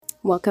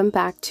Welcome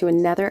back to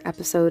another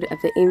episode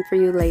of the Aim for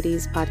You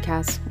Ladies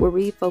podcast, where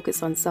we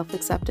focus on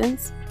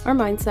self-acceptance, our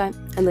mindset,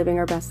 and living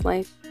our best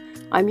life.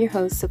 I'm your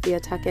host, Sophia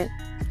Tuckett.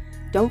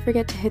 Don't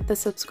forget to hit the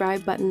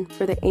subscribe button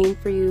for the Aim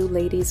for You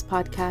Ladies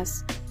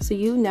podcast so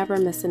you never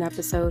miss an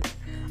episode.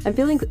 I'm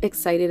feeling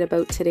excited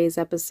about today's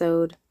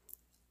episode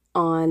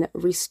on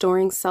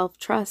restoring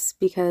self-trust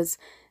because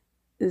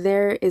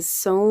there is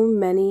so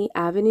many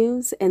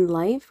avenues in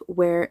life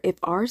where if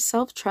our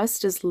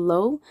self-trust is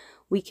low,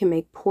 we can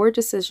make poor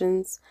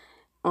decisions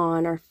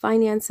on our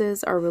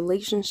finances, our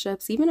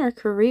relationships, even our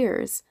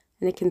careers,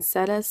 and it can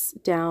set us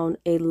down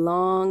a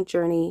long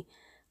journey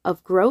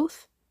of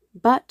growth,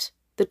 but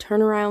the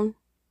turnaround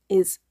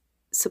is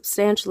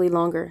substantially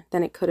longer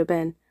than it could have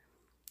been.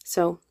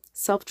 So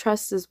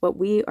self-trust is what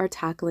we are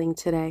tackling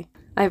today.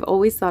 I've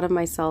always thought of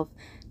myself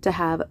to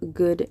have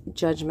good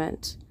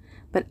judgment,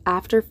 but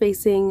after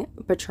facing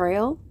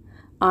betrayal,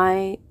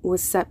 I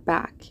was set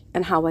back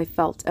in how I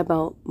felt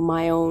about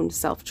my own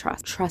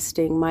self-trust,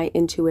 trusting my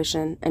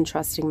intuition and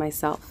trusting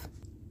myself.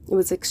 It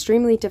was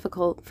extremely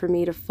difficult for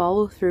me to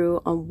follow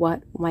through on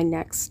what my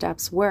next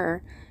steps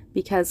were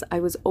because I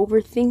was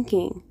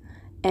overthinking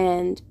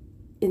and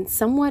in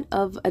somewhat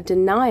of a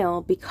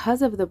denial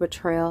because of the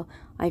betrayal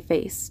I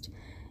faced.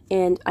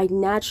 And I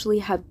naturally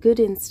have good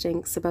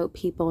instincts about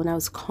people, and I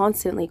was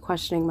constantly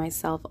questioning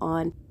myself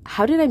on,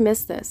 how did I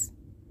miss this?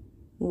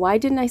 Why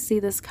didn't I see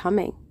this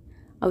coming?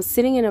 I was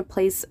sitting in a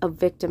place of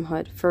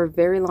victimhood for a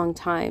very long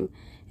time,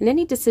 and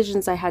any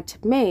decisions I had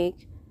to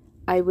make,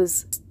 I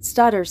was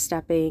stutter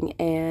stepping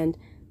and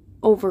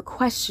over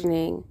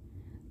questioning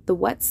the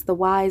whats, the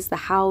whys, the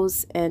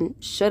hows, and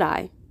should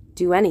I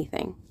do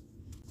anything?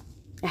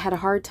 I had a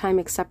hard time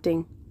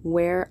accepting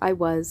where I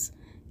was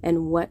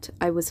and what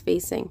I was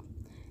facing.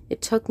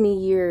 It took me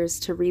years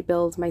to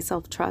rebuild my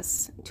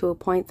self-trust to a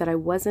point that I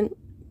wasn't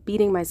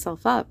beating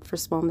myself up for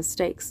small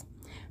mistakes.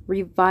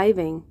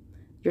 Reviving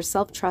your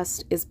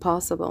self-trust is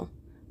possible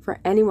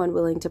for anyone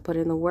willing to put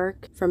in the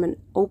work from an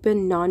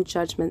open,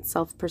 non-judgment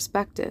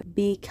self-perspective.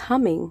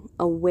 Becoming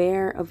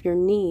aware of your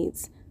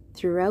needs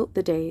throughout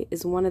the day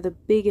is one of the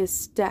biggest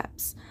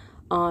steps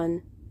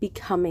on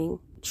becoming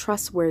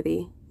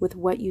trustworthy with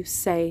what you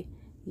say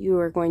you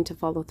are going to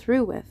follow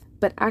through with.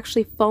 But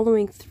actually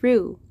following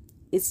through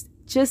is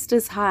just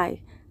as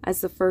high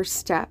as the first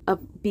step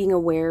of being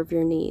aware of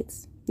your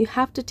needs. You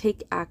have to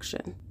take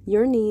action.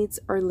 Your needs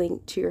are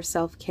linked to your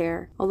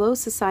self-care. Although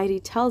society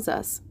tells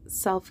us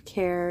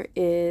self-care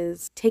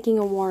is taking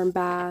a warm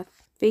bath,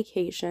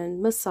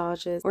 vacation,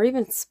 massages, or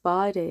even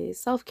spa days,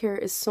 self-care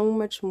is so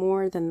much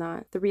more than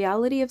that. The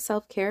reality of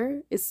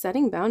self-care is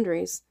setting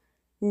boundaries,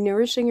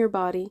 nourishing your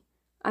body,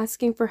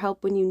 asking for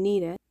help when you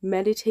need it,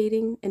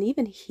 meditating, and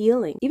even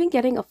healing. Even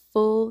getting a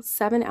full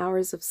 7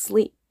 hours of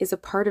sleep is a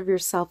part of your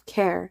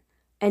self-care,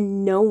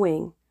 and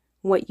knowing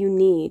what you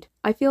need.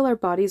 I feel our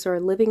bodies are a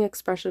living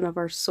expression of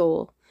our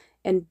soul,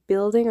 and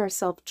building our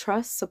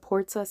self-trust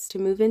supports us to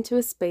move into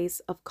a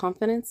space of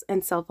confidence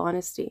and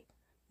self-honesty,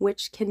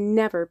 which can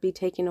never be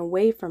taken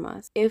away from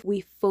us if we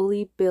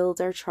fully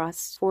build our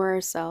trust for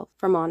ourselves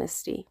from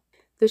honesty.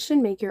 This should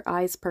make your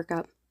eyes perk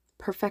up.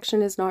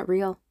 Perfection is not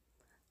real.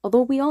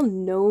 Although we all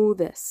know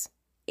this,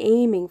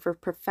 aiming for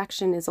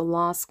perfection is a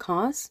lost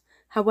cause.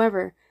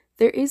 However,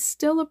 there is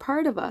still a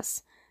part of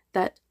us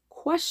that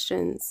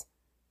questions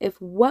if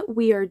what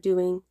we are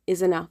doing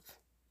is enough.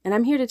 And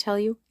I'm here to tell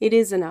you, it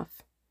is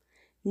enough.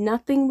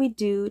 Nothing we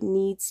do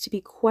needs to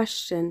be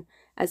questioned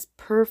as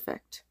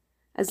perfect,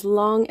 as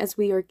long as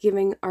we are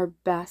giving our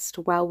best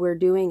while we're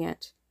doing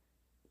it.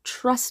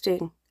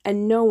 Trusting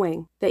and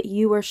knowing that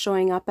you are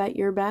showing up at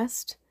your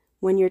best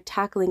when you're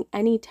tackling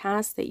any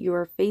task that you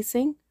are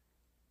facing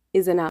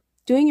is enough.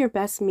 Doing your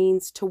best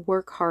means to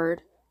work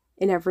hard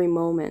in every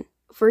moment.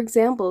 For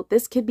example,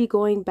 this could be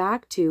going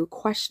back to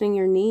questioning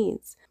your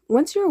needs.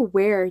 Once you're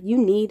aware you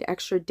need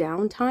extra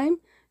downtime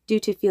due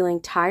to feeling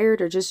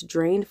tired or just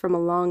drained from a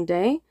long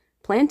day,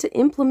 plan to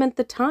implement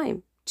the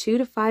time, 2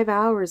 to 5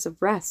 hours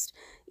of rest,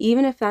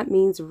 even if that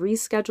means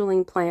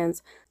rescheduling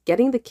plans,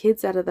 getting the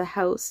kids out of the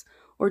house,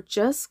 or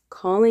just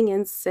calling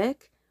in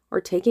sick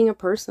or taking a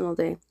personal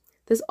day.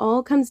 This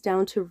all comes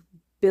down to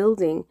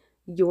building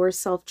your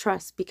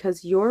self-trust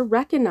because you're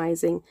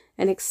recognizing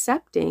and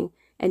accepting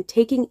and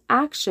taking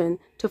action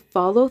to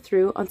follow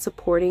through on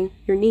supporting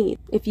your need.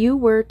 If you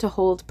were to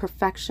hold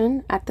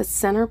perfection at the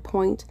center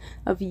point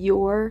of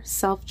your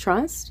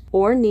self-trust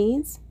or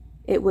needs,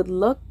 it would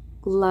look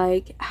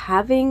like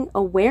having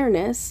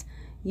awareness.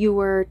 You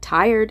were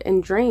tired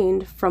and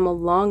drained from a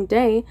long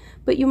day,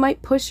 but you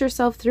might push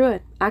yourself through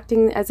it,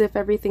 acting as if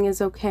everything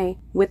is okay,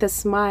 with a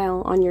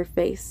smile on your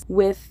face,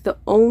 with the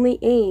only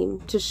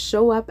aim to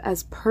show up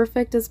as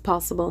perfect as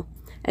possible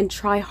and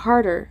try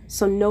harder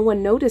so no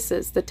one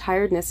notices the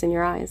tiredness in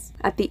your eyes.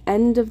 At the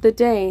end of the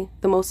day,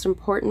 the most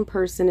important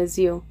person is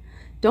you.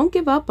 Don't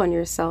give up on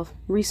yourself.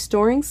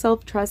 Restoring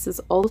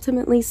self-trust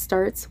ultimately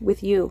starts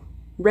with you,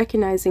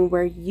 recognizing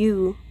where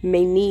you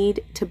may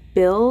need to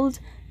build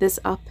this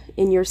up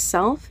in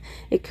yourself.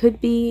 It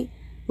could be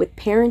with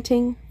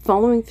parenting,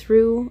 following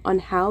through on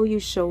how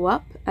you show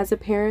up as a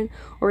parent,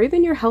 or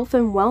even your health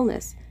and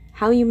wellness,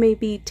 how you may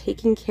be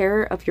taking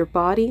care of your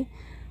body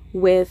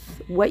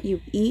with what you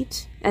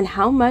eat and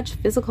how much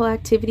physical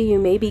activity you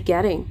may be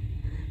getting.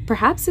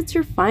 Perhaps it's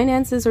your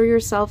finances or your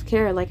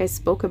self-care, like I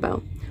spoke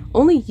about.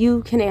 Only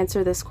you can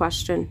answer this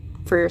question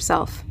for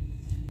yourself.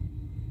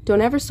 Don't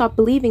ever stop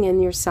believing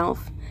in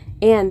yourself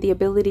and the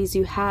abilities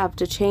you have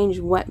to change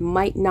what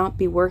might not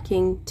be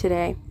working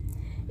today.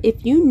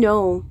 If you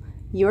know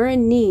you're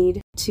in need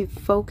to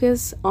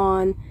focus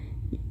on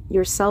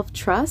your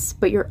self-trust,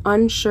 but you're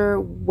unsure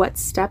what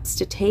steps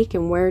to take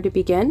and where to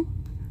begin,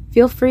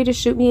 feel free to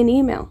shoot me an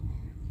email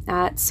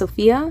at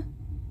Sophia,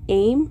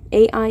 AIM,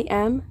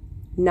 AIM,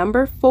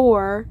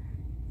 4,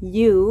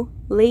 you,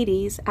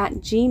 ladies,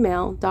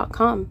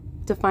 @gmail.com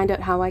to find out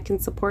how I can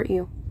support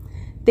you.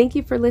 Thank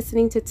you for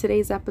listening to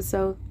today's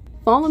episode.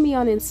 Follow me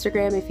on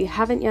Instagram if you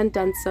haven't yet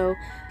done so,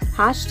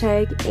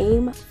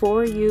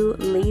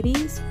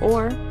 #AIM4ULadies,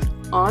 or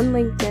on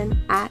LinkedIn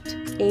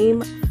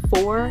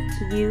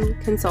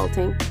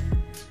 @AIM4UConsulting.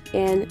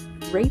 And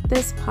rate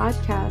this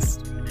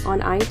podcast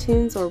on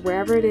iTunes or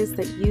wherever it is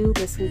that you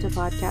listen to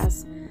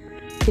podcasts.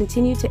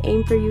 Continue to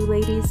aim for you,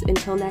 ladies.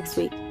 Until next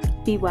week,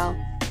 be well.